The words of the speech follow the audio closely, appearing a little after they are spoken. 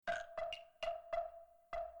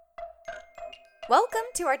Welcome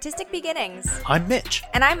to Artistic Beginnings. I'm Mitch.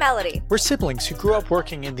 And I'm Melody. We're siblings who grew up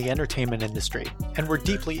working in the entertainment industry, and we're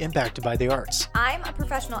deeply impacted by the arts. I'm a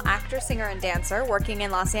professional actor, singer, and dancer working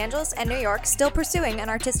in Los Angeles and New York, still pursuing an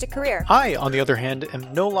artistic career. I, on the other hand,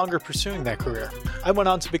 am no longer pursuing that career. I went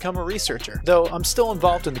on to become a researcher, though I'm still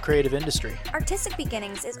involved in the creative industry. Artistic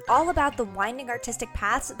Beginnings is all about the winding artistic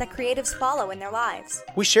paths that creatives follow in their lives.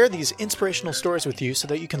 We share these inspirational stories with you so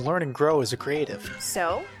that you can learn and grow as a creative.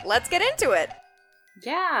 So, let's get into it.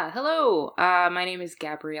 Yeah, hello. My name is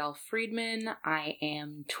Gabrielle Friedman. I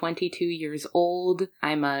am 22 years old.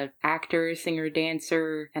 I'm a actor, singer,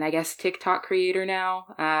 dancer, and I guess TikTok creator now.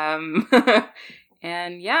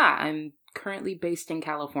 And yeah, I'm currently based in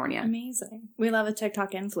California. Amazing. We love a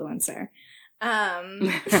TikTok influencer.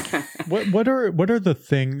 What are the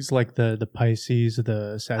things like the Pisces,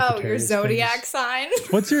 the Sagittarius? Oh, your zodiac things? sign?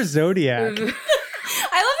 What's your zodiac?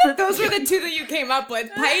 I love that those were the two that you came up with.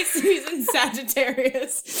 Pisces and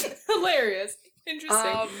Sagittarius. Hilarious.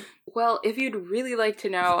 Interesting. Well, if you'd really like to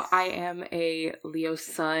know, I am a Leo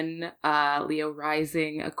sun, Leo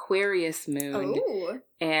rising, Aquarius moon. Oh.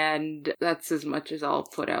 And that's as much as I'll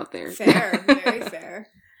put out there. Fair. Very fair.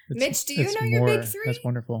 Mitch, do you know your big three? That's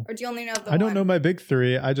wonderful. Or do you only know the one? I don't know my big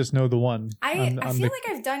three. I just know the one. I feel like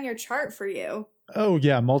I've done your chart for you. Oh,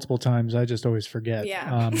 yeah, multiple times. I just always forget.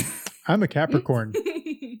 Yeah. I'm a Capricorn.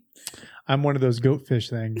 I'm one of those goatfish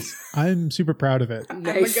things. I'm super proud of it.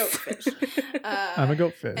 Nice. I'm a goatfish. I'm a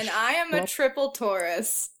goatfish. And I am a triple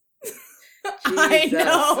Taurus. I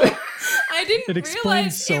know. I didn't It explains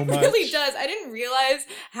realize so it much. really does. I didn't realize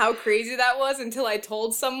how crazy that was until I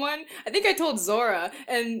told someone. I think I told Zora,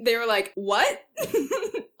 and they were like, "What?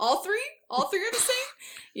 All three? All three are the same?"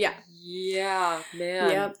 Yeah. Yeah, man.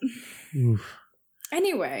 Yep. Oof.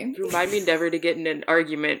 Anyway, Remind me never to get in an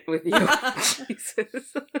argument with you.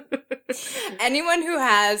 Jesus. anyone who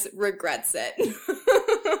has regrets it.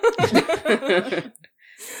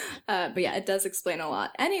 But yeah, it does explain a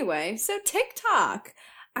lot. Anyway, so TikTok.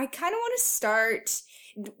 I kind of want to start.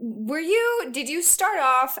 Did you start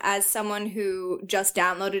off as someone who just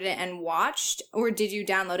downloaded it and watched, or did you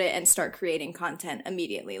download it and start creating content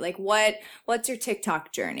immediately? Like what's your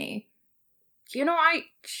TikTok journey? You know, I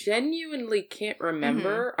genuinely can't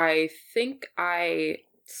remember. I think I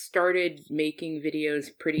started making videos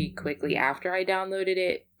pretty quickly after I downloaded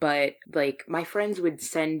it, but like my friends would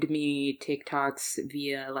send me TikToks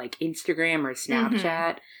via like Instagram or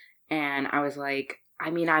Snapchat, and I was like,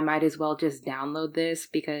 I mean, I might as well just download this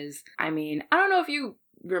because, I mean, I don't know if you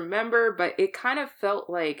remember, but it kind of felt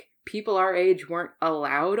like people our age weren't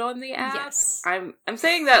allowed on the app. Yes. I'm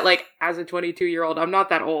saying that like as a 22-year-old, I'm not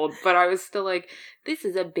that old, but I was still like, this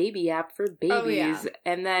is a baby app for babies. Oh, yeah.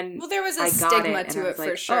 And then Well, there was a I got stigma it, to and I it was for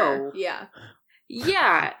like, sure. oh. Yeah.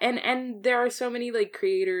 Yeah, and there are so many like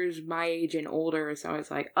creators my age and older, so I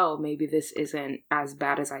was like, oh, maybe this isn't as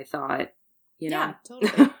bad as I thought, you know? Yeah,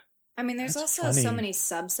 totally. I mean, there's That's also so funny. many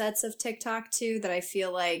subsets of TikTok, too, that I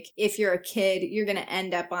feel like if you're a kid, you're going to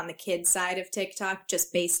end up on the kid side of TikTok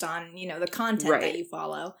just based on, the content Right. that you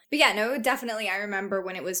follow. But yeah, no, definitely. I remember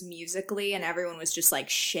when it was Musical.ly and everyone was just like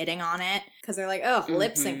shitting on it because they're like, oh,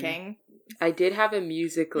 lip syncing. I did have a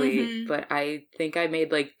Musical.ly, Mhm. but I think I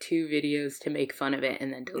made like 2 videos to make fun of it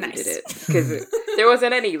and then deleted Nice. it because there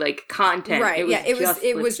wasn't any like content. Right. It was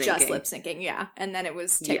lip-syncing. just lip syncing. Yeah. And then it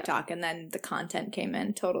was Yeah. TikTok and then the content came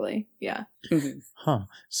in. Totally. Yeah. Mhm. Huh.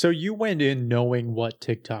 So you went in knowing what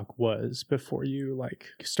TikTok was before you like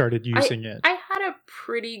started using it. I had a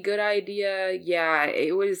pretty good idea. Yeah,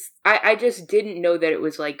 it was. I just didn't know that it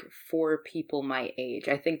was like for people my age.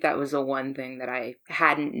 I think that was the one thing that I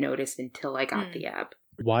hadn't noticed until I got the app.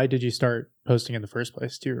 Why did you start posting in the first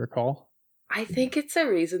place? Do you recall? I think it's a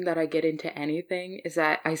reason that I get into anything is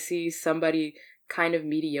that I see somebody kind of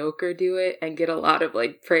mediocre do it and get a lot of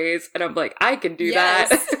like praise, and I'm like, I can do Yes.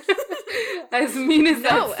 that. As mean as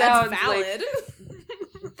No, that sounds, that's valid.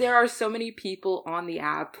 like, there are so many people on the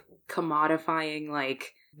app commodifying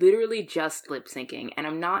like literally just lip syncing, and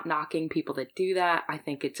I'm not knocking people that do that. I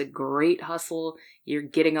think it's a great hustle. You're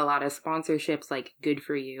getting a lot of sponsorships, like good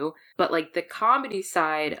for you. But like the comedy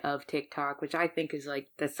side of TikTok, which I think is like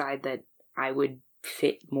the side that I would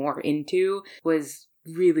fit more into, was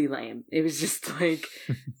really lame. It was just like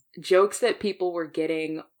jokes that people were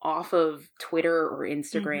getting off of Twitter or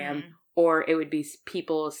Instagram, or it would be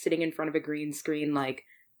people sitting in front of a green screen like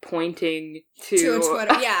pointing to a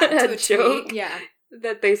Twitter, to a joke tweet, yeah.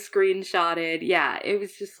 that they screenshotted. Yeah, it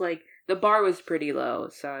was just like the bar was pretty low,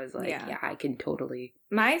 so I was like, yeah I can totally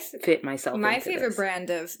My fit myself My into favorite this. brand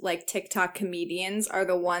of like TikTok comedians are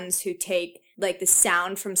the ones who take like the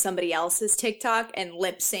sound from somebody else's TikTok and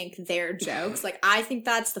lip sync their jokes. Like, I think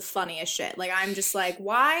that's the funniest shit. Like, I'm just like,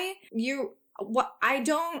 why you... What I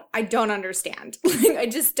don't understand. Like, I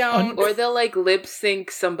just don't. Or they'll like lip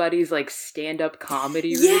sync somebody's like stand up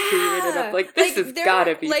comedy routine, and I'm like, this has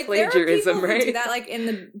gotta be like, plagiarism, there are people right? who do that, like in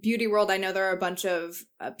the beauty world. I know there are a bunch of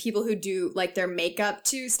people who do like their makeup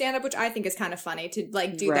to stand up, which I think is kind of funny to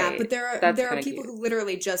like do that. But there are people who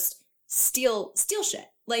literally just steal shit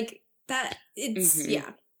like that. It's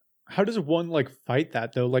yeah. How does one like fight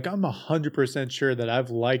that though? Like, I'm 100% sure that I've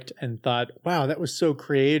liked and thought, wow, that was so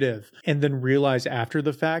creative. And then realize after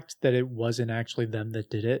the fact that it wasn't actually them that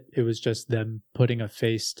did it. It was just them putting a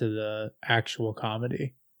face to the actual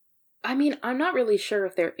comedy. I mean, I'm not really sure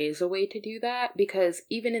if there is a way to do that, because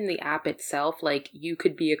even in the app itself, like, you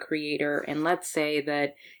could be a creator and let's say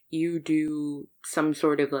that you do some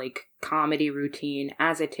sort of like comedy routine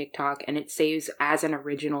as a TikTok and it saves as an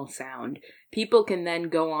original sound. People can then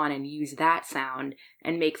go on and use that sound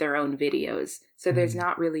and make their own videos. So there's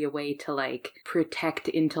not really a way to like protect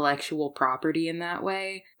intellectual property in that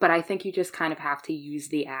way. But I think you just kind of have to use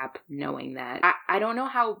the app knowing that. I don't know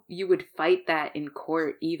how you would fight that in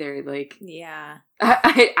court either. Like, yeah.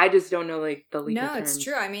 I just don't know like the legal terms. No, it's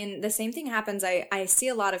true. I mean, the same thing happens. I see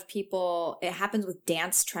a lot of people, it happens with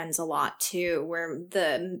dance trends a lot too, where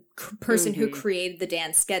the person who created the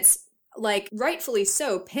dance gets, like, rightfully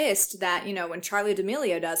so pissed that, you know, when Charli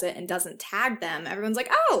D'Amelio does it and doesn't tag them, everyone's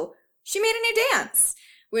like, oh, she made a new dance,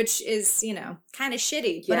 which is, you know, kind of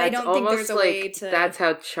shitty. But yeah, I don't think there's a like way to... That's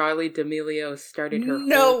how Charli D'Amelio started her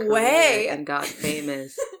whole career and got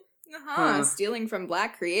famous. Stealing from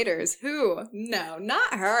Black creators. Who? No,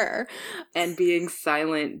 not her. And being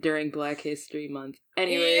silent during Black History Month.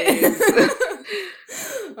 Anyways.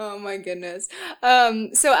 Oh my goodness.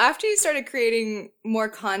 So after you started creating more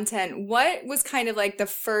content, what was kind of like the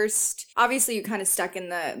first, obviously you kind of stuck in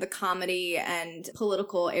the comedy and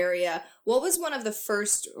political area. What was one of the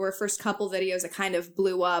first couple videos that kind of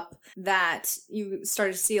blew up that you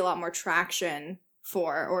started to see a lot more traction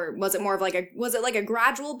for? Or was it more of like a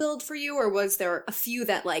gradual build for you, or was there a few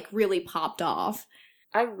that like really popped off?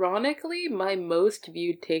 Ironically, my most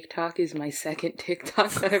viewed TikTok is my second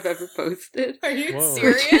TikTok that I've ever posted. Are you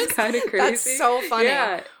serious? Which is kind of crazy. That's so funny.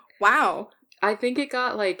 Yeah. Wow. I think it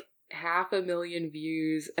got like 500,000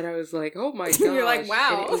 views, and I was like, oh my gosh. You're like,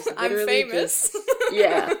 wow, I'm famous.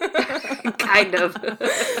 Yeah, kind of.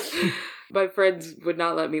 My friends would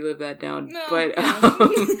not let me live that down. No. But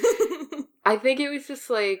I think it was just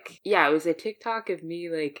like, yeah, it was a TikTok of me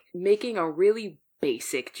like making a really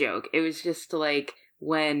basic joke. It was just like,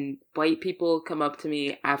 when white people come up to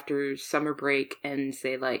me after summer break and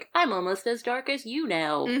say like, I'm almost as dark as you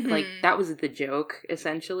now. Like, that was the joke,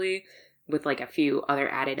 essentially, with like a few other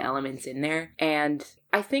added elements in there. And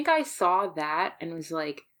I think I saw that and was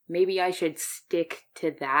like, maybe I should stick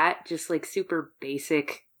to that. Just like super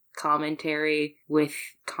basic commentary with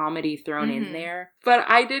comedy thrown in there. But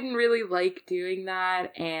I didn't really like doing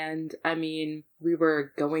that, and I mean, we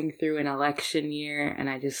were going through an election year and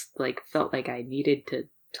I just like felt like I needed to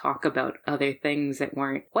talk about other things that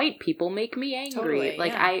weren't white people make me angry. Totally,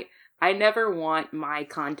 like yeah. I never want my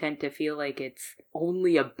content to feel like it's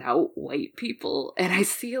only about white people, and I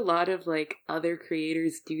see a lot of like other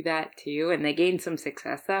creators do that too, and they gain some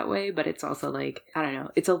success that way, but it's also like, I don't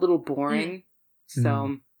know, it's a little boring.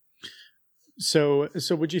 So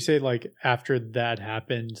would you say like after that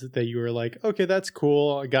happened that you were like, okay, that's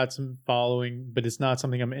cool, I got some following, but it's not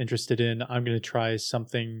something I'm interested in, I'm going to try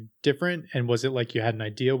something different? And was it like you had an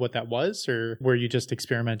idea what that was, or were you just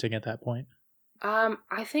experimenting at that point?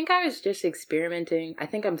 I think I was just experimenting. I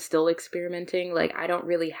think I'm still experimenting. Like, I don't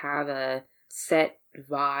really have a set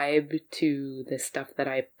vibe to the stuff that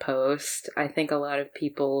I post. I think a lot of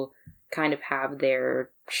people kind of have their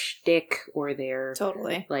shtick or their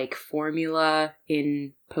like formula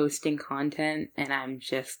in posting content, and I'm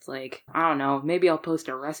just like, I don't know, maybe I'll post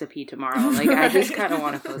a recipe tomorrow. Like, I just kind of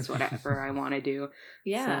want to post whatever I want to do.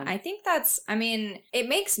 Yeah, so. I think it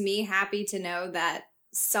makes me happy to know that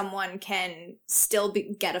someone can still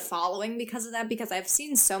get a following because of that, because I've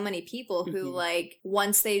seen so many people who like,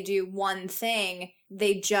 once they do one thing,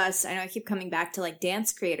 they just, I know I keep coming back to like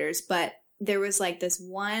dance creators, but there was like this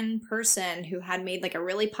one person who had made like a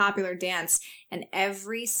really popular dance, and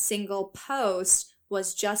every single post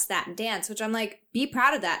was just that dance, which I'm like, be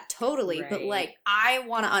proud of that, totally. Right. But like, I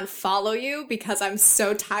want to unfollow you because I'm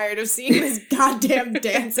so tired of seeing this goddamn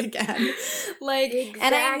dance again. Like, exactly.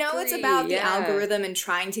 And I know it's about the algorithm and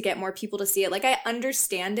trying to get more people to see it. Like, I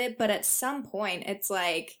understand it, but at some point it's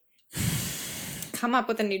like, come up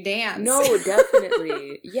with a new dance. No,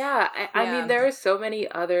 definitely. Yeah, I Yeah. mean, there are so many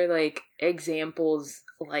other, like, examples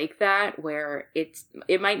like that where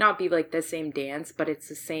it might not be, like, the same dance, but it's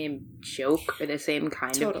the same joke or the same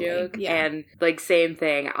kind Totally, of joke. yeah. And, like, same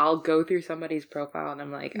thing. I'll go through somebody's profile and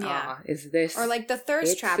I'm like, Yeah. is this... Or like the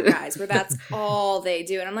thirst it? trap guys, where that's all they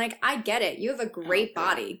do. And I'm like, I get it. You have a great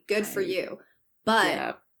body. Good for you. But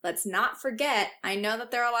Yeah. let's not forget, I know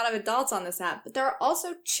that there are a lot of adults on this app, but there are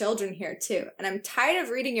also children here too. And I'm tired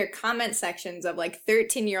of reading your comment sections of like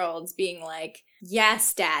 13-year-olds being like,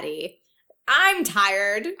 yes, daddy. I'm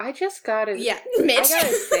tired. I just gotta... Yeah, Mitch. I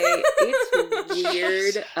gotta say, it's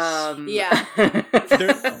weird. Yeah.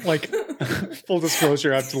 Like, full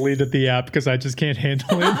disclosure, I've deleted the app because I just can't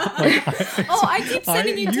handle it. Like, I keep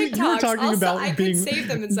sending you TikToks. You were talking also, about I being... could save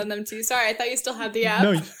them and send them to you. Sorry, I thought you still had the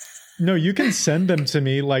app. No, you can send them to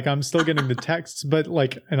me. Like, I'm still getting the texts, but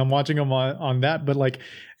like, and I'm watching them on that. But like,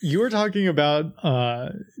 you were talking about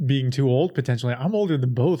being too old potentially. I'm older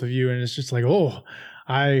than both of you, and it's just like, oh,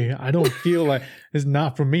 I don't feel like it's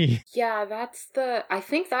not for me. Yeah, I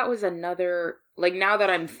think that was another, like, now that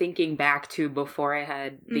I'm thinking back to before I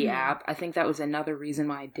had the app, I think that was another reason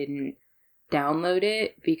why I didn't download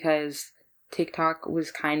it, because TikTok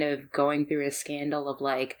was kind of going through a scandal of,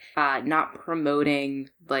 like, not promoting,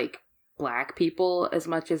 like, Black people as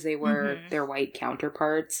much as they were their white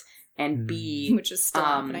counterparts, and B, which is still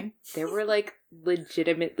happening. There were, like,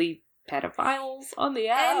 legitimately pedophiles on the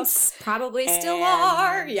app. And probably still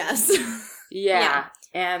are. Yes. Yeah.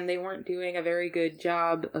 And they weren't doing a very good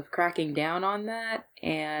job of cracking down on that.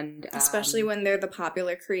 And especially when they're the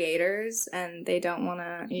popular creators and they don't want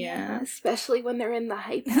to. Yeah. Especially when they're in the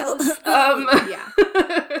hype house. Yeah.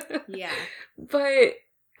 Yeah. But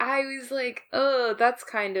I was like, oh, that's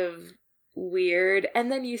kind of weird.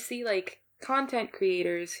 And then you see, like, content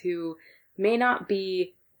creators who may not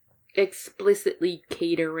be explicitly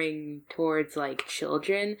catering towards, like,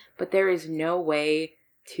 children, but there is no way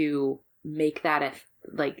to make that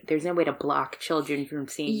there's no way to block children from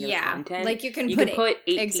seeing your content. Like, you can put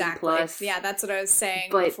 18 plus. Yeah, that's what I was saying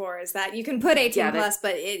before, is that you can put 18 plus,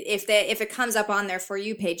 but if it comes up on their For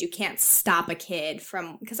You page, you can't stop a kid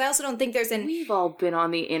from, because I also don't think there's We've all been on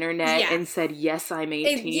the internet and said, yes, I'm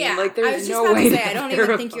 18. Like, I was there's just no about way to say, I don't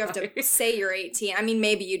even think you have verify. to say you're 18. I mean,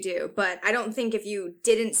 maybe you do, but I don't think if you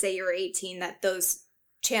didn't say you're 18 that those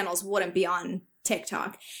channels wouldn't be on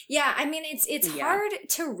TikTok. Yeah, I mean, it's hard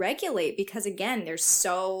to regulate because, again, there's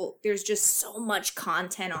just so much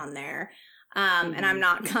content on there. And I'm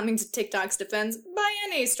not coming to TikTok's defense by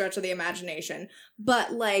any stretch of the imagination,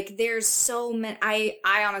 but like, there's so many,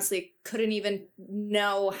 I honestly couldn't even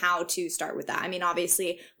know how to start with that. I mean,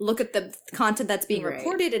 obviously look at the content that's being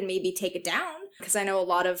reported and maybe take it down, because I know a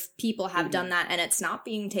lot of people have done that and it's not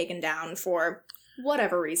being taken down for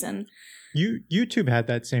whatever reason. YouTube had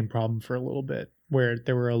that same problem for a little bit, where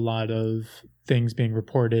there were a lot of things being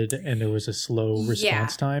reported and there was a slow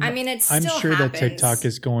response time. I mean, I'm sure that TikTok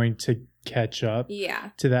is going to catch up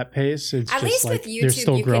to that pace. It's at just least like with YouTube, they're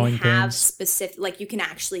still you growing can have things. specific, like, you can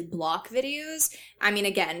actually block videos. I mean,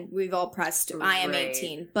 again, we've all pressed I am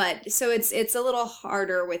 18, but so it's a little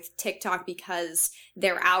harder with TikTok because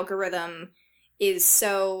their algorithm is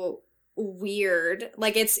so weird.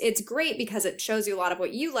 Like, it's great because it shows you a lot of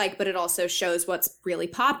what you like, but it also shows what's really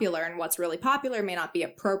popular, and what's really popular may not be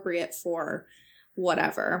appropriate for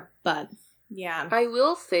whatever. But yeah, I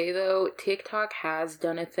will say though, TikTok has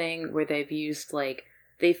done a thing where they've used, like,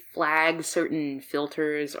 they flag certain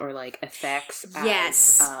filters or, like, effects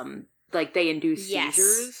as, like, they induce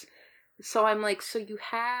seizures. So I'm like, so you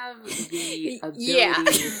have the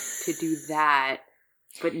ability to do that,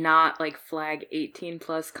 but not, like, flag 18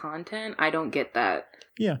 plus content? I don't get that.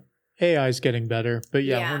 Yeah. AI is getting better, but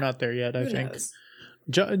we're not there yet, I think. knows?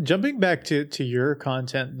 Jumping back to your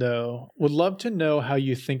content, though, would love to know how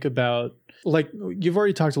you think about, like, you've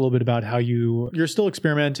already talked a little bit about how you're still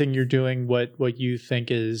experimenting, you're doing what you think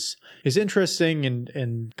is interesting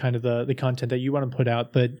and kind of the content that you want to put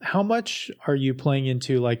out, but how much are you playing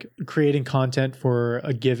into, like, creating content for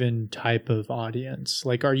a given type of audience?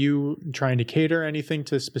 Like, are you trying to cater anything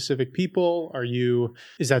to specific people?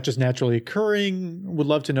 Is that just naturally occurring? Would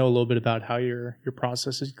love to know a little bit about how your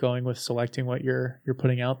process is going with selecting what you're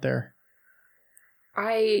putting out there.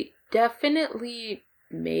 I definitely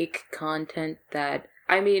make content that,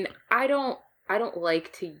 I mean, I don't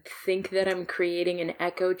like to think that I'm creating an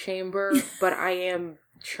echo chamber, but I am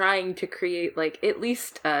trying to create, like, at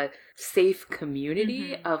least a safe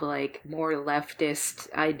community of, like, more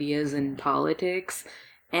leftist ideas in politics.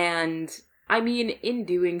 And I mean, in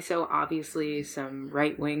doing so, obviously some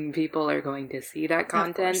right-wing people are going to see that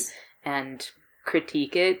content and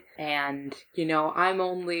critique it. And,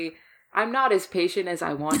 I'm not as patient as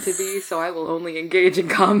I want to be, so I will only engage in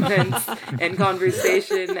comments and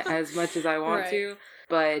conversation as much as I want to.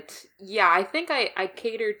 But yeah, I think I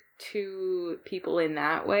cater to people in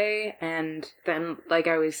that way. And then, like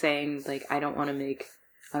I was saying, like, I don't want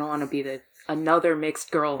to be another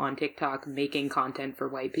mixed girl on TikTok making content for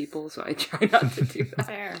white people. So I try not to do that.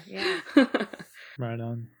 Fair, yeah. Right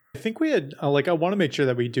on. I think we had, I want to make sure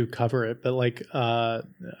that we do cover it, but I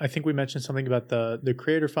think we mentioned something about the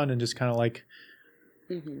creator fund and just kind of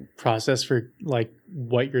process for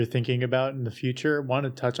what you're thinking about in the future. Want to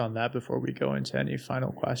touch on that before we go into any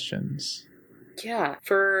final questions. Yeah,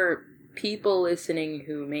 for people listening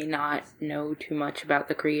who may not know too much about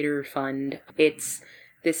the creator fund, it's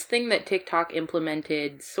this thing that TikTok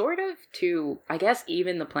implemented sort of to, I guess,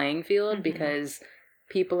 even the playing field, because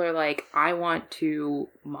people are like, I want to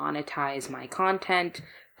monetize my content,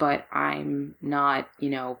 but I'm not,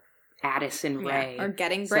 Addison Rae. Or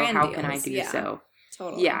getting brand deals. So how deals. can I do so?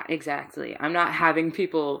 Totally. Yeah, exactly. I'm not having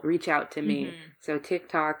people reach out to me. So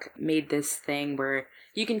TikTok made this thing where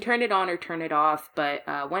you can turn it on or turn it off, but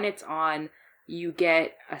when it's on, you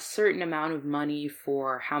get a certain amount of money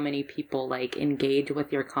for how many people engage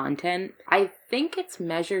with your content. I think it's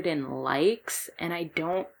measured in likes, and I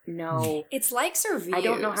don't know. It's likes or views. I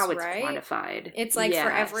don't know how it's right? quantified. It's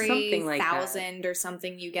for every 1,000 or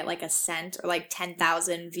something, you get a cent, or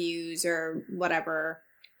 10,000 views or whatever.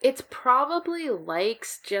 It's probably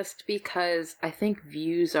likes, just because I think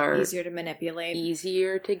views are easier to manipulate,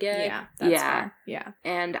 easier to get. Yeah, that's fair. Yeah.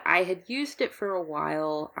 And I had used it for a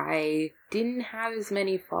while. I didn't have as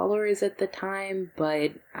many followers at the time,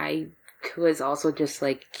 but I was also just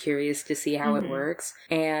curious to see how it works.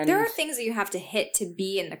 And there are things that you have to hit to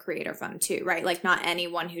be in the creator fund too, right? Not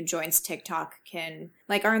anyone who joins TikTok can,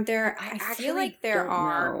 aren't there? I feel like there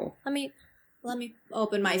are. Know. Let me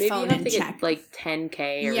open my Maybe phone you have and to check. Get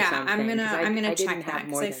 10K or yeah, something. I'm gonna check that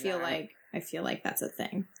because I feel like that's a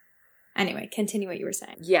thing. Anyway, continue what you were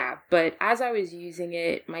saying. Yeah, but as I was using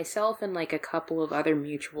it, myself and a couple of other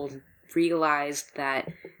mutuals realized that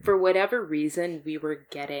for whatever reason we were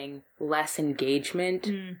getting less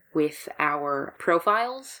engagement with our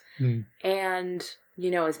profiles. And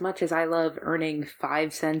as much as I love earning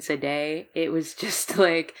 5 cents a day, it was just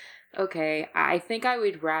okay, I think I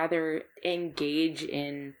would rather engage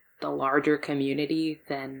in the larger community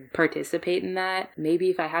than participate in that. Maybe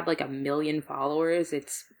if I had 1 million followers,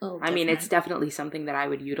 it's definitely something that I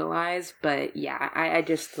would utilize. But yeah, I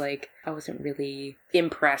just I wasn't really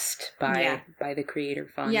impressed by the creator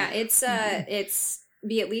fund. Yeah, it's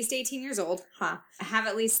be at least 18 years old, have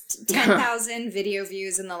at least 10,000 video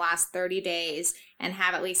views in the last 30 days, and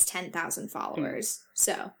have at least 10,000 followers.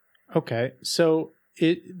 So okay, so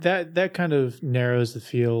that kind of narrows the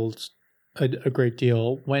field a great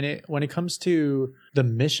deal when it comes to the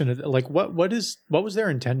mission of what was their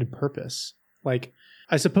intended purpose.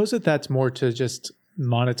 I suppose that's more to just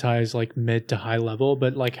monetize mid to high level,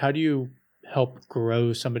 but how do you help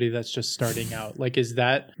grow somebody that's just starting out? Is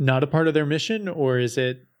that not a part of their mission, or is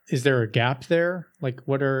there a gap there?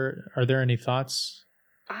 Are there any thoughts?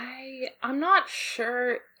 I'm not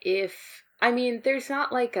sure if there's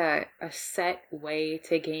not a set way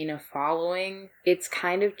to gain a following. It's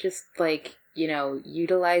kind of just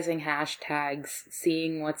utilizing hashtags,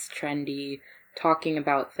 seeing what's trendy, talking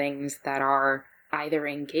about things that are either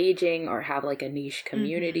engaging or have a niche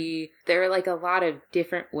community. There are a lot of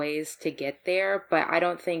different ways to get there, but I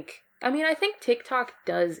don't think... I think TikTok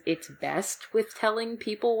does its best with telling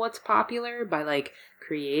people what's popular by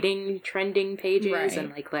creating trending pages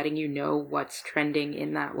and letting you know what's trending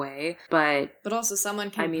in that way. But also someone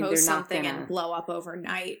can post something and blow up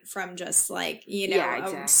overnight from just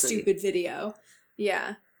a stupid video.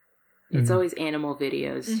 Yeah. It's always animal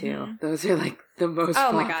videos too. Those are the most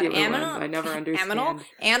popular ones. I never understand.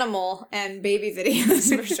 Animal and baby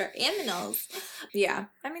videos for sure. Aminals. Yeah.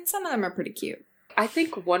 Some of them are pretty cute. I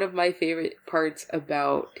think one of my favorite parts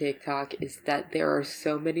about TikTok is that there are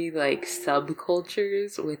so many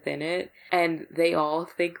subcultures within it, and they all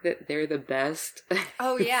think that they're the best.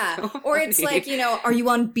 Oh yeah. So or it's are you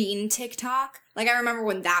on Bean TikTok? I remember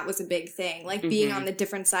when that was a big thing, being on the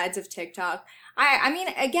different sides of TikTok.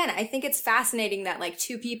 Again, I think it's fascinating that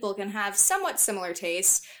two people can have somewhat similar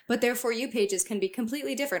tastes, but their For You pages can be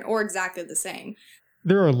completely different or exactly the same.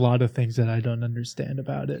 There are a lot of things that I don't understand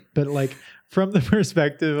about it, but from the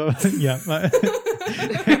perspective of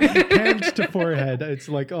hand to forehead, it's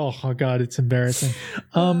oh god, it's embarrassing.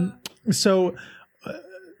 So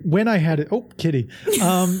when I had it, kitty.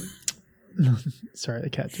 Sorry, the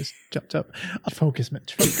cat just jumped up. Focus,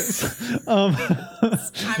 Mitch. Focus.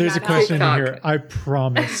 There's a not question in helping. here. I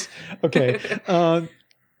promise. Okay.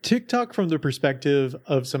 TikTok from the perspective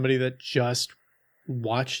of somebody that just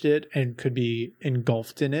watched it and could be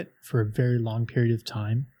engulfed in it for a very long period of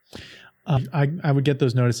time. I would get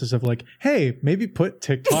those notices of like, hey, maybe put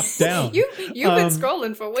TikTok down. You've been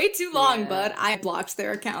scrolling for way too long, bud. I blocked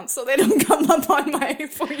their accounts so they don't come up on my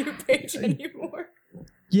For You page anymore.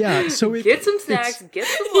 Yeah, so Get some snacks, get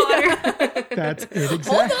some water. That's it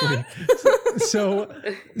exactly. So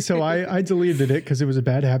I deleted it because it was a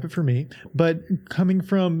bad habit for me. But coming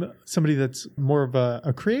from somebody that's more of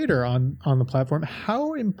a creator on the platform,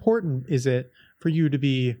 how important is it for you to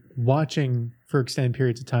be watching for extended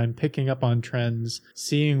periods of time, picking up on trends,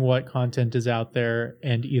 seeing what content is out there,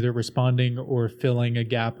 and either responding or filling a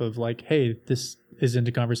gap of like, hey, this isn't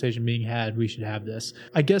a conversation being had, we should have this.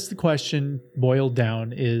 I guess the question boiled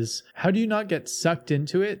down is, how do you not get sucked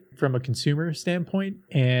into it from a consumer standpoint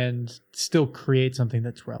and still create something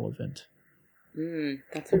that's relevant?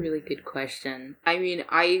 That's a really good question. I mean,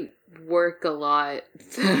 I work a lot,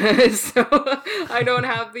 so I don't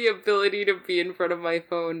have the ability to be in front of my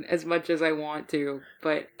phone as much as I want to.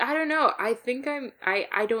 But I don't know. I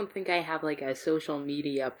don't think I have like a social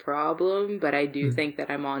media problem, but I do think that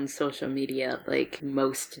I'm on social media like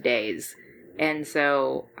most days. And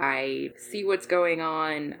so I see what's going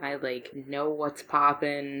on. I like know what's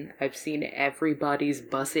poppin'. I've seen everybody's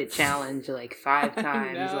Bus It challenge like 5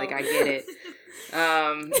 times. Like I get it.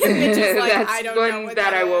 Mitch is like, that's I don't one know what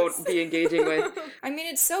that I is. won't be engaging with. I mean,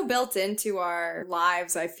 it's so built into our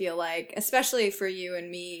lives, I feel like, especially for you and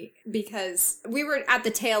me, because we were at the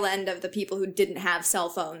tail end of the people who didn't have cell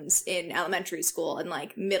phones in elementary school and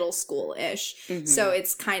like middle school-ish. Mm-hmm. So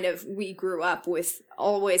it's kind of, we grew up with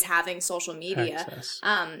always having social media. Access.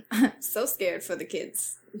 So scared for the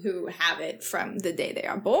kids who have it from the day they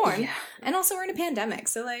are born. Yeah. And also we're in a pandemic,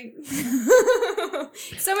 so like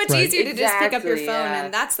so much Right. easier to just pick up your Exactly, phone, yeah.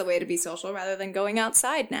 and that's the way to be social rather than going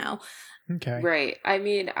outside now. Okay. Right. I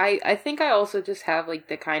mean, I think I also just have like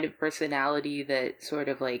the kind of personality that sort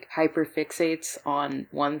of like hyperfixates on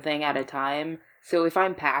one thing at a time. So if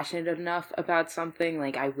I'm passionate enough about something,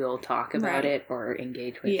 like I will talk about Right. it or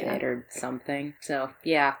engage with Yeah. it or something. So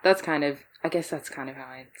yeah, I guess that's kind of how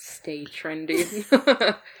I stay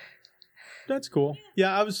trendy. That's cool.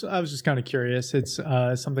 Yeah, I was just kind of curious. It's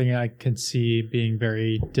something I can see being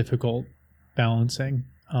very difficult balancing.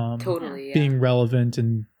 Totally. Yeah. Being relevant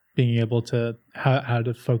and being able to how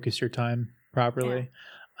to focus your time properly.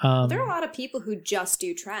 There are a lot of people who just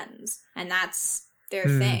do trends, and that's their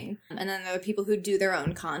thing. And then there are people who do their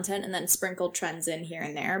own content and then sprinkle trends in here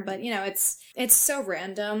and there. But, you know, it's so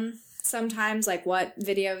random sometimes, like what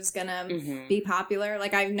video is gonna be popular.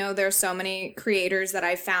 Like I know there's so many creators that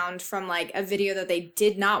I found from like a video that they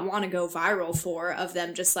did not want to go viral for, of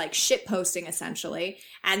them just like shit posting essentially,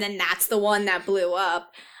 and then that's the one that blew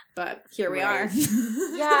up. But here we are.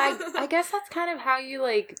 Yeah, I guess that's kind of how you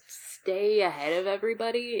like stay ahead of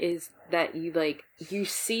everybody, is that you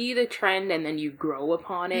see the trend and then you grow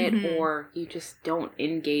upon it, or you just don't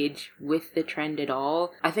engage with the trend at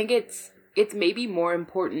all. I think it's maybe more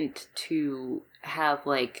important to have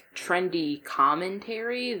like trendy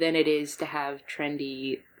commentary than it is to have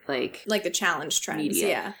trendy like Like the challenge trends, media.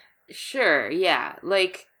 yeah. Sure, yeah.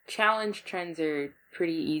 Like challenge trends are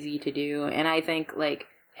pretty easy to do, and I think like,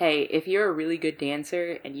 hey, if you're a really good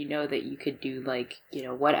dancer and you know that you could do like, you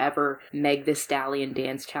know, whatever Meg Thee Stallion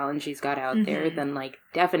dance challenge she's got out there, then like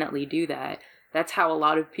definitely do that. That's how a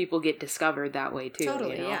lot of people get discovered that way too.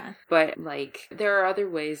 Totally, you know? yeah. But like, there are other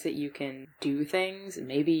ways that you can do things.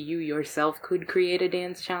 Maybe you yourself could create a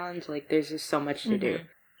dance challenge. Like, there's just so much to do.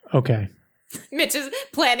 Okay. Mitch is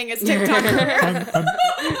planning his TikTok career.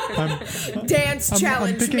 I'm Dance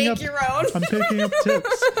challenge, picking make up- your own. I'm picking up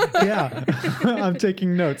tips. Yeah. I'm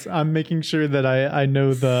taking notes. I'm making sure that I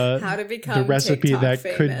know How to the become recipe TikTok that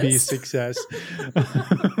famous. could be success.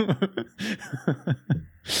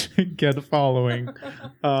 Get a following. Do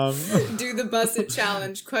the Bus It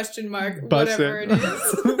challenge, question mark, Bus whatever it. it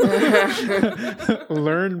is.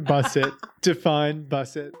 Learn Bus It. Define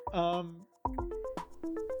Bus It.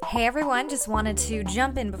 Hey everyone, just wanted to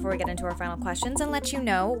jump in before we get into our final questions and let you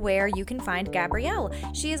know where you can find Gabrielle.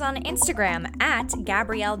 She is on Instagram at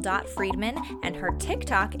Gabrielle.Friedman, and her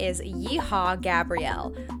TikTok is Yeehaw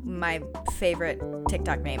Gabrielle. My favorite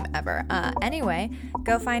TikTok name ever. Anyway,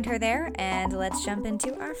 go find her there and let's jump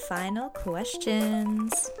into our final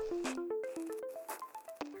questions.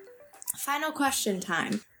 Final question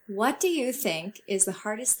time. What do you think is the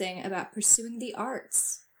hardest thing about pursuing the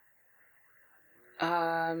arts?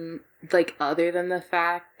 Like, other than the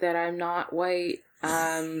fact that I'm not white,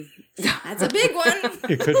 That's a big one.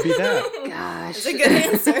 It could be that. gosh. That's a good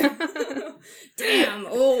answer. Damn.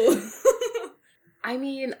 Oh. I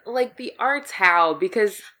mean, like, the arts, how?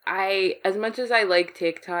 Because as much as I like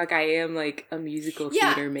TikTok, I am, like, a musical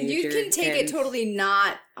theater major. You can take it totally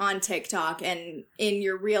not on TikTok and in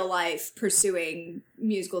your real life pursuing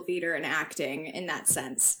musical theater and acting in that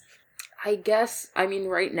sense. I guess, I mean,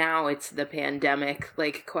 right now it's the pandemic,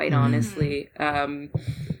 like, quite honestly.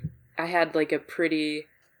 I had, like, a pretty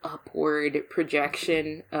upward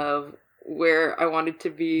projection of where I wanted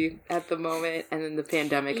to be at the moment, and then the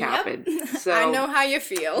pandemic happened. So I know how you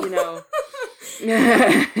feel. You know.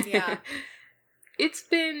 Yeah. It's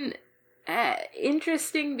been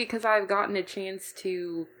interesting because I've gotten a chance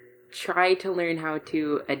to try to learn how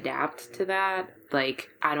to adapt to that. Like,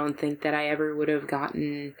 I don't think that I ever would have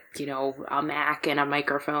gotten, you know, a Mac and a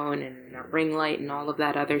microphone and a ring light and all of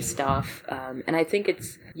that other stuff. And I think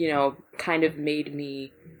it's, you know, kind of made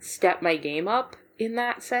me step my game up in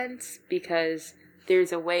that sense, because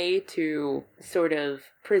there's a way to sort of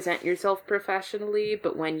present yourself professionally,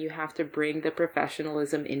 but when you have to bring the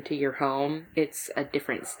professionalism into your home, it's a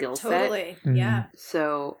different skill set. Totally. Yeah.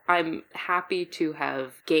 So I'm happy to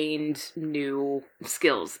have gained new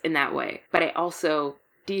skills in that way, but I also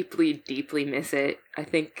deeply, deeply miss it. I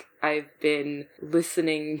think I've been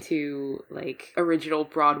listening to, like, original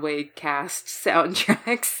Broadway cast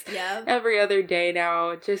soundtracks every other day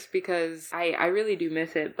now, just because I really do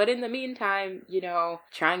miss it. But in the meantime, you know,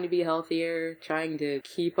 trying to be healthier, trying to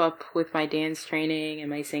keep up with my dance training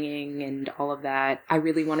and my singing and all of that. I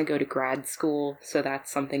really want to go to grad school, so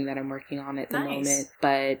that's something that I'm working on at the moment.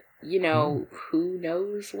 But you know, who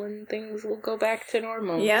knows when things will go back to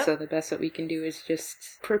normal. Yep. So the best that we can do is just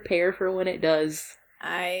prepare for when it does.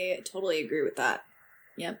 I totally agree with that.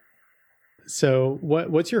 Yep. So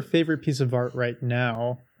what's your favorite piece of art right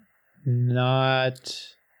now? Not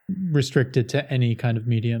restricted to any kind of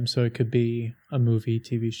medium. So it could be a movie,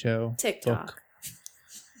 TV show, TikTok. book.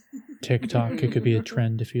 TikTok. It could be a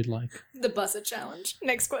trend if you'd like. The Busset Challenge.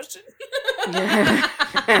 Next question.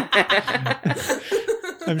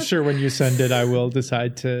 I'm sure when you send it, I will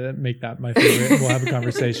decide to make that my favorite. We'll have a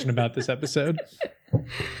conversation about this episode.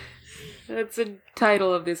 That's the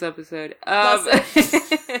title of this episode.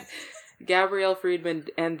 Gabrielle Friedman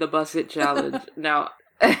and the Busset Challenge. Now,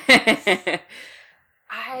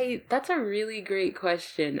 that's a really great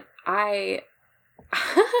question. I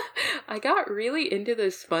got really into the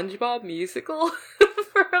SpongeBob musical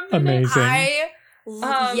for a minute. Amazing.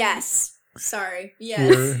 Yes. Sorry.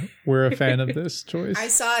 Yes. We're a fan of this choice. I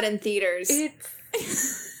saw it in theaters.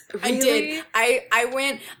 It's really? I did. I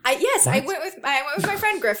went with my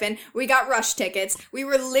friend Griffin. We got rush tickets. We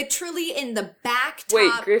were literally in the back top.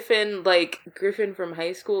 Wait, Griffin, like Griffin from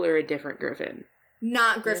high school or a different Griffin?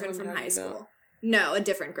 Not Griffin from high school. No, a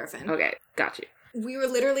different Griffin. Okay, got you. We were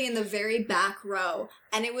literally in the very back row,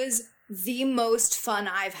 and it was the most fun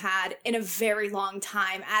I've had in a very long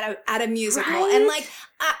time at a musical. Right? And like,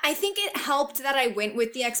 I think it helped that I went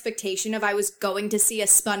with the expectation of I was going to see a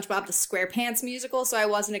SpongeBob the SquarePants musical, so I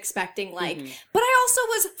wasn't expecting like, but I also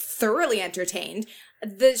was thoroughly entertained.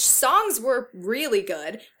 The songs were really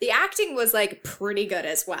good. The acting was like pretty good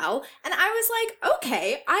as well. And I was like,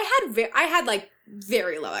 okay, I had like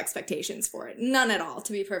very low expectations for it. None at all,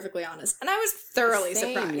 to be perfectly honest. And I was thoroughly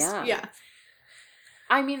surprised. Yeah.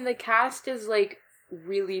 I mean, the cast is, like,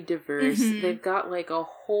 really diverse. They've got, like, a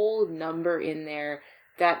whole number in there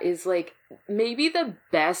that is, like, maybe the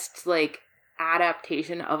best, like,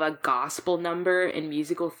 adaptation of a gospel number in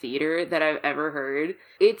musical theater that I've ever heard.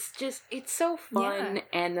 It's so fun,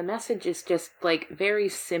 and the message is just, like, very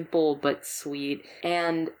simple but sweet,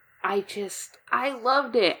 and I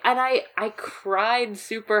loved it, and I cried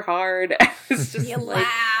super hard. I was just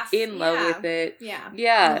in love with it.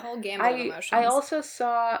 Yeah. The whole gamut of emotions. I also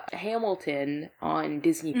saw Hamilton on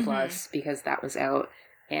Disney Plus because that was out,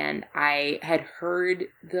 and I had heard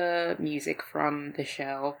the music from the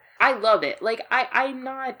show. I love it. Like, I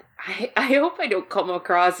hope I don't come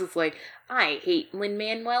across as like, I hate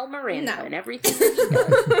Lin-Manuel Miranda and everything that he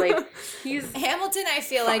does. Like, he's Hamilton, I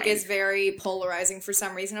feel fine. like, is very polarizing for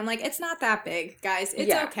some reason. I'm like, it's not that big, guys.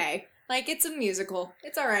 It's okay. Like, it's a musical.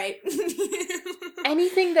 It's all right.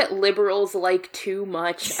 Anything that liberals like too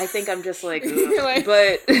much, I think I'm just like, like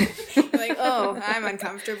but like, oh, I'm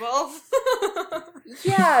uncomfortable.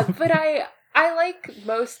 Yeah, but I like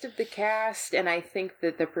most of the cast, and I think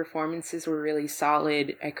that the performances were really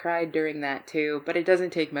solid. I cried during that too, but it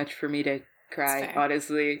doesn't take much for me to cry,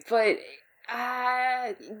 honestly. But,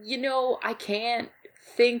 you know, I can't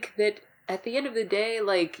think that at the end of the day,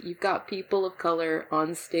 like, you've got people of color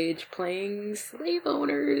on stage playing slave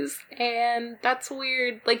owners, and that's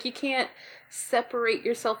weird. Like, you can't separate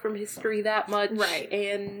yourself from history that much. Right.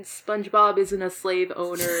 And SpongeBob isn't a slave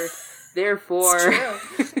owner, therefore...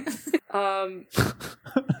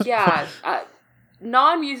 yeah.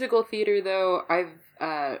 Non-musical theater, though,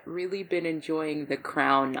 I've really been enjoying The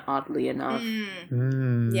Crown, oddly enough.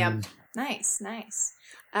 Yep. Nice.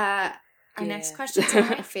 Our next question's one of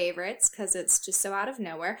my favorites because it's just so out of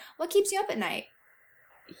nowhere. What keeps you up at night?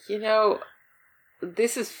 You know,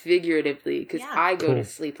 this is figuratively because I go to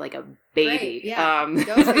sleep like a baby. Right, yeah.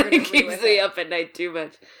 Go It keeps me up at night too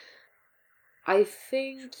much. I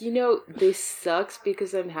think, you know, this sucks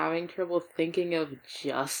because I'm having trouble thinking of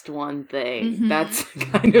just one thing. Mm-hmm. That's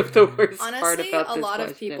kind of the worst part about this Honestly, a lot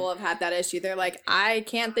question. of people have had that issue. They're like, I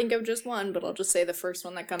can't think of just one, but I'll just say the first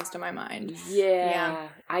one that comes to my mind. Yeah.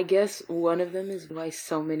 I guess one of them is why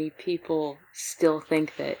so many people still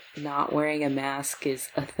think that not wearing a mask is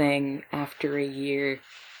a thing after a year.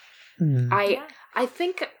 I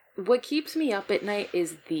think what keeps me up at night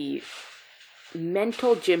is the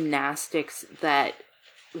mental gymnastics that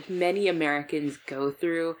many Americans go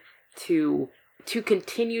through to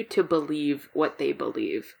continue to believe what they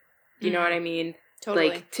believe. You know what I mean? Totally.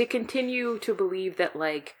 Like, to continue to believe that,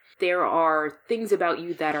 like, there are things about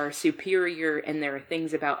you that are superior and there are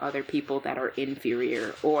things about other people that are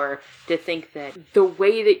inferior, or to think that the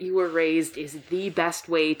way that you were raised is the best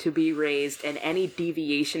way to be raised and any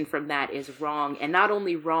deviation from that is wrong, and not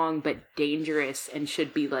only wrong but dangerous and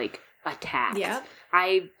should be, like, attacked. Yeah.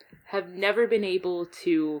 I have never been able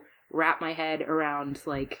to wrap my head around,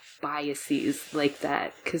 like, biases like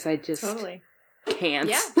that, because I just can't.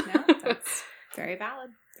 Yeah, no, that's very valid.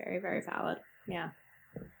 Very, very valid. Yeah.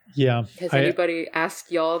 Yeah. Has anybody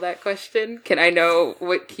asked y'all that question? Can I know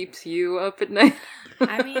what keeps you up at night?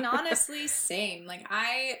 I mean, honestly, same. Like,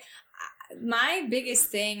 my biggest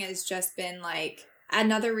thing has just been, like,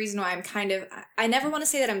 another reason why I never want to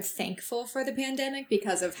say that I'm thankful for the pandemic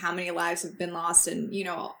because of how many lives have been lost and, you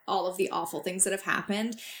know, all of the awful things that have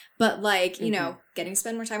happened. But, like, you know, getting to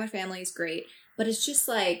spend more time with family is great. But it's just,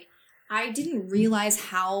 like, I didn't realize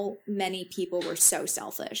how many people were so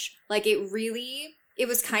selfish. Like, it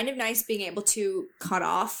was kind of nice being able to cut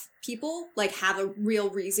off people, like, have a real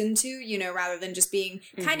reason to, you know, rather than just being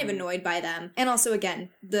kind of annoyed by them. And also,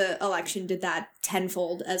 again, the election did that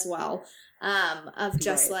tenfold as well. Of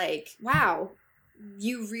just like, wow,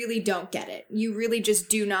 you really don't get it. You really just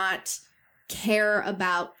do not care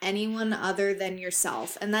about anyone other than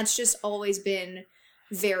yourself. And that's just always been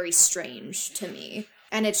very strange to me.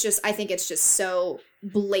 And it's just, I think it's just so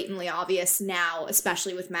blatantly obvious now,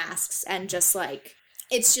 especially with masks and just like,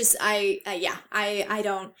 it's just, I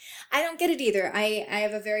don't get it either. I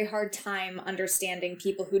have a very hard time understanding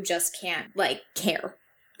people who just can't, like, care.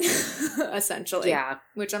 Essentially. Yeah.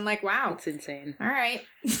 Which I'm like, wow. It's insane. All right.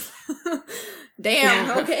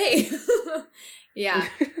 Damn, okay. Yeah.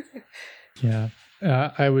 Yeah.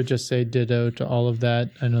 I would just say ditto to all of that.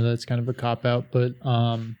 I know that's kind of a cop-out, but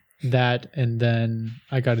that, and then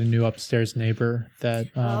I got a new upstairs neighbor that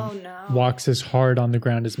walks as hard on the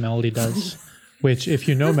ground as Melody does. Which, if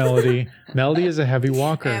you know Melody is a heavy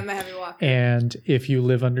walker. I am a heavy walker. And if you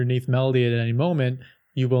live underneath Melody at any moment,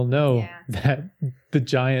 you will know that the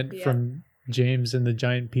giant from James and the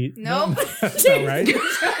Giant Peach. Nope. That's not right.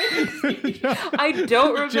 I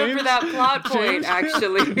don't remember that plot point,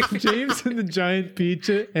 actually. James and the Giant Peach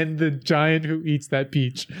and the giant who eats that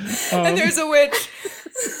peach. And there's a witch.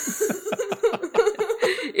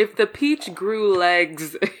 If the peach grew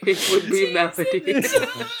legs, it would be Melody.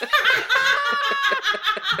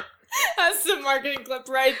 That's the marketing clip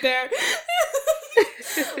right there.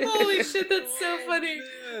 Holy shit, that's so funny.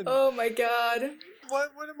 Man. Oh my god.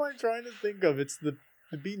 What am I trying to think of? It's the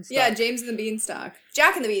beanstalk. Yeah, James and the Beanstalk.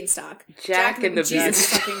 Jack and the Beanstalk. Jack and the Jesus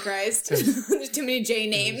Beanstalk. fucking Christ. There's too many J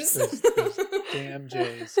names. There's damn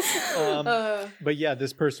J's. But yeah,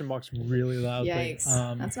 this person walks really loudly.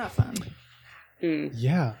 Yikes. That's not fun.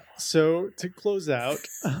 Yeah. So to close out,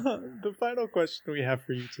 the final question we have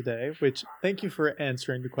for you today, which thank you for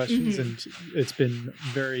answering the questions, and it's been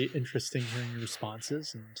very interesting hearing your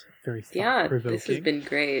responses and very thought-provoking. Yeah, this has been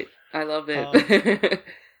great. I love it.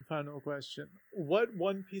 Final question. What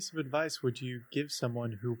one piece of advice would you give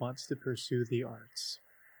someone who wants to pursue the arts?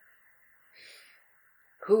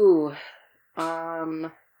 Ooh.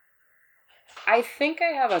 I think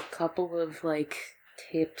I have a couple of, like,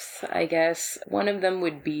 tips, I guess. One of them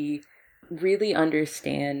would be really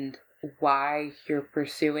understand why you're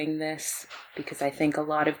pursuing this, because I think a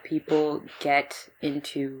lot of people get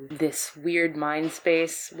into this weird mind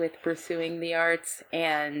space with pursuing the arts,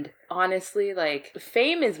 and honestly, like,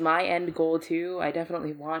 fame is my end goal too. I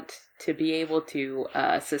definitely want to be able to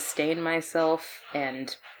sustain myself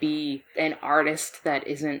and be an artist that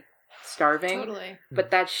isn't starving. Totally. But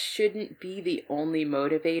that shouldn't be the only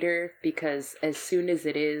motivator, because as soon as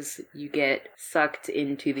it is, you get sucked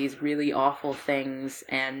into these really awful things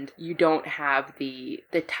and you don't have the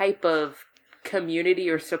type of community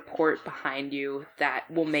or support behind you that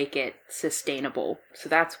will make it sustainable. So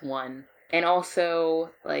that's one. And also,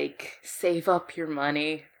 like, save up your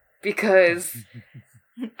money, because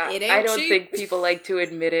I don't think people like to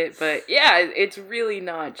admit it, but yeah, it's really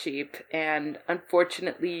not cheap. And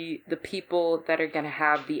unfortunately, the people that are going to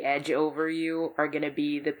have the edge over you are going to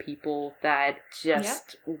be the people that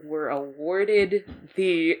just were awarded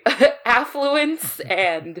the affluence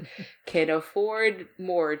and can afford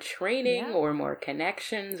more training or more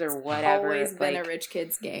connections or whatever. Always been a rich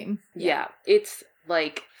kid's game. Yeah, it's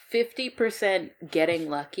like 50% getting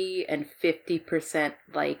lucky and 50%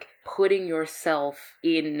 like putting yourself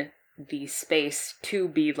in the space to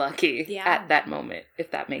be lucky at that moment,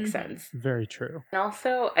 if that makes sense. Very true. And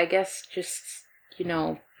also, I guess just,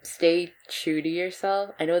 stay true to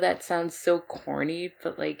yourself. I know that sounds so corny,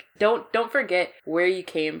 but like, don't forget where you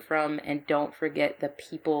came from, and don't forget the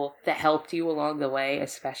people that helped you along the way,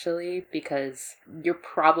 especially because you're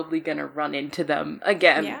probably gonna run into them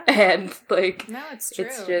again. Yeah. And like, no, it's true.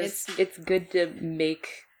 It's good to make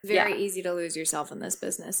very easy to lose yourself in this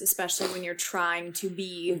business, especially when you're trying to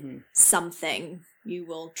be something. You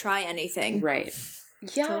will try anything. Right.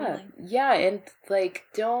 Yeah, totally. Yeah, and like,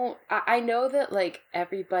 I know that like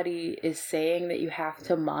everybody is saying that you have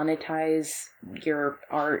to monetize your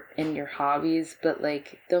art and your hobbies, but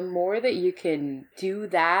like the more that you can do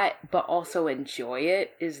that but also enjoy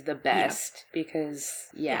it is the best, because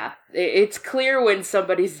it's clear when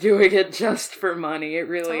somebody's doing it just for money. It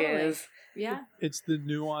really is. Yeah. It's the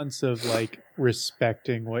nuance of like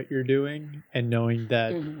respecting what you're doing and knowing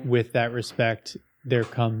that with that respect there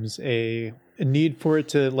comes a need for it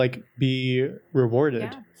to like be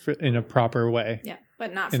rewarded in a proper way. Yeah,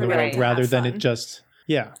 but not in for the world, rather than fun. It just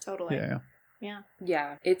totally. Yeah.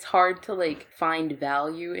 It's hard to like find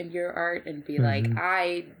value in your art and be like,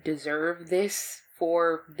 I deserve this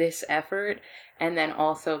for this effort, and then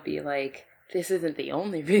also be like, this isn't the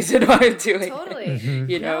only reason why I'm doing it.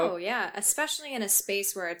 You know? No, yeah. Especially in a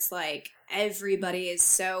space where it's like everybody is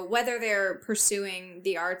so, whether they're pursuing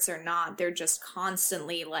the arts or not, they're just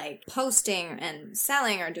constantly like posting and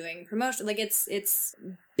selling or doing promotion. Like it's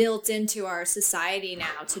built into our society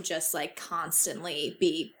now to just like constantly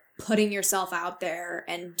be putting yourself out there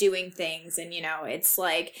and doing things. And, it's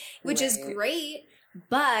like, which is great,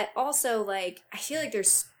 but also like, I feel like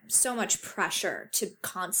there's so much pressure to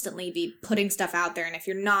constantly be putting stuff out there, and if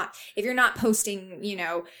you're not posting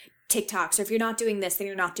TikToks, or if you're not doing this, then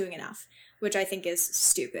you're not doing enough, which I think is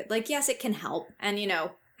stupid. Like, yes, it can help, and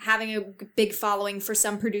having a big following for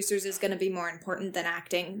some producers is going to be more important than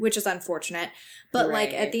acting, which is unfortunate, but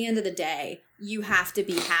like at the end of the day, you have to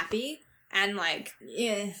be happy, and like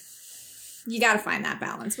you got to find that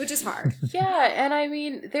balance, which is hard. Yeah, and I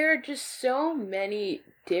mean, there are just so many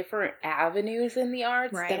different avenues in the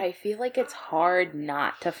arts that I feel like it's hard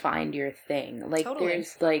not to find your thing. Like,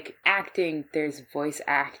 there's like acting, there's voice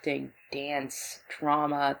acting, dance,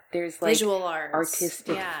 drama, there's like visual arts,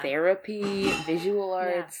 artistic therapy, visual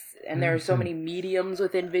arts, and there are so many mediums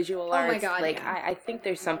within visual arts. Oh my God, like, I think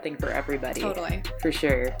there's something for everybody. Totally. For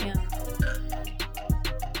sure. Yeah.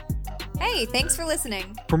 Hey, thanks for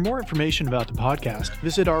listening. For more information about the podcast,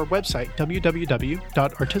 visit our website,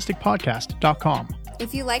 www.artisticpodcast.com.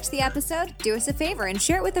 If you liked the episode, do us a favor and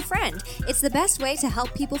share it with a friend. It's the best way to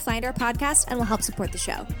help people find our podcast and will help support the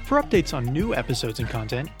show. For updates on new episodes and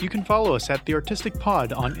content, you can follow us at The Artistic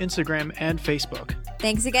Pod on Instagram and Facebook.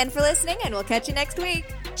 Thanks again for listening, and we'll catch you next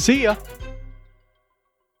week. See ya!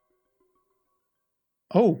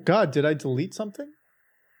 Oh, God, did I delete something?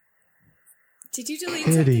 Did you delete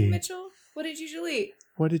something, Mitchell? What did you delete?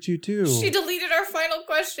 What did you do? She deleted our final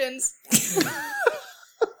questions.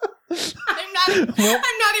 I'm not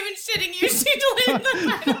even shitting you. She deleted the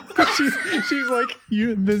final questions. She's like,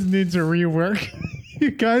 this needs a rework.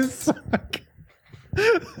 You guys suck.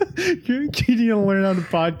 You need to learn how to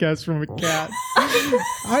podcast from a cat.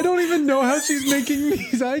 I don't even know how she's making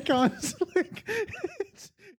these icons. Like...